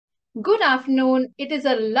Good afternoon. It is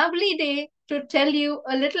a lovely day to tell you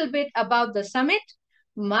a little bit about the summit,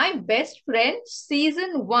 My Best Friend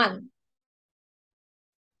Season 1.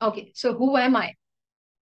 Okay, so who am I?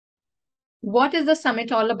 What is the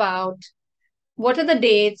summit all about? What are the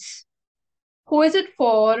dates? Who is it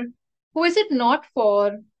for? Who is it not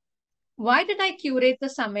for? Why did I curate the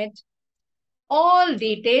summit? All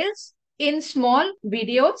details in small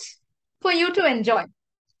videos for you to enjoy.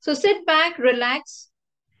 So sit back, relax,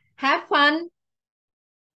 have fun,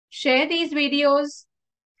 share these videos,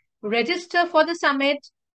 register for the summit,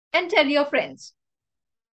 and tell your friends.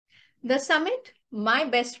 The summit, My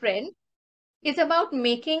Best Friend, is about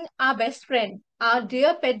making our best friend, our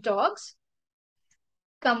dear pet dogs,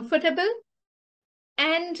 comfortable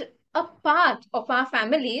and a part of our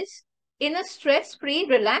families in a stress-free,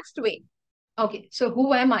 relaxed way. Okay, so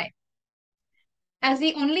who am I? As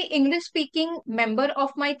the only English-speaking member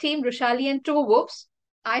of my team, Vrushali and two wolves,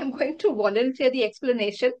 I am going to volunteer the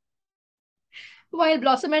explanation, while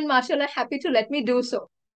Blossom and Marshall are happy to let me do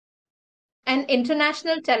so. An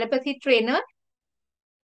international telepathy trainer,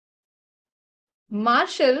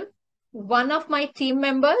 Marshall, one of my team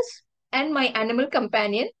members and my animal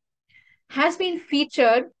companion, has been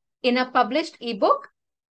featured in a published ebook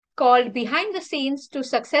called Behind the Scenes to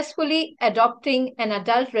Successfully Adopting an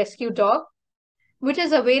Adult Rescue Dog, which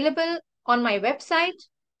is available on my website,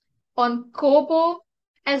 on Kobo,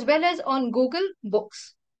 as well as on Google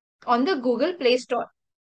Books, on the Google Play Store.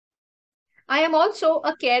 I am also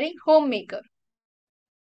a caring homemaker.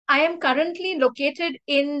 I am currently located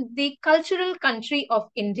in the cultural country of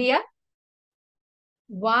India.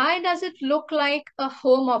 Why does it look like a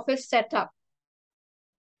home office setup?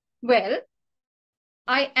 Well,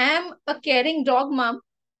 I am a caring dog mom.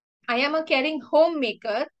 I am a caring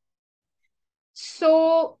homemaker.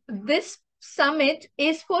 So this summit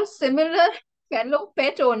is for similar fellow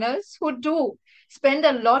pet owners who do spend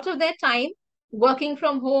a lot of their time working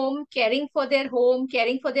from home, home,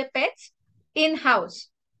 caring for their pets in-house,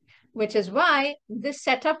 which is why this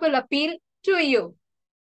setup will appeal to you.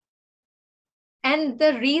 And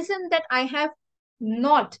the reason that I have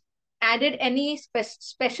not added any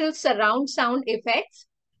special surround sound effects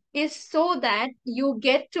is so that you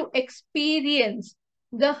get to experience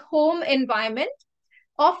the home environment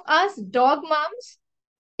of us dog moms.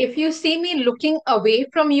 If you see me looking away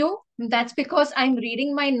from you, that's because I'm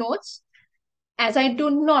reading my notes, as I do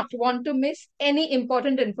not want to miss any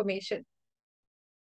important information.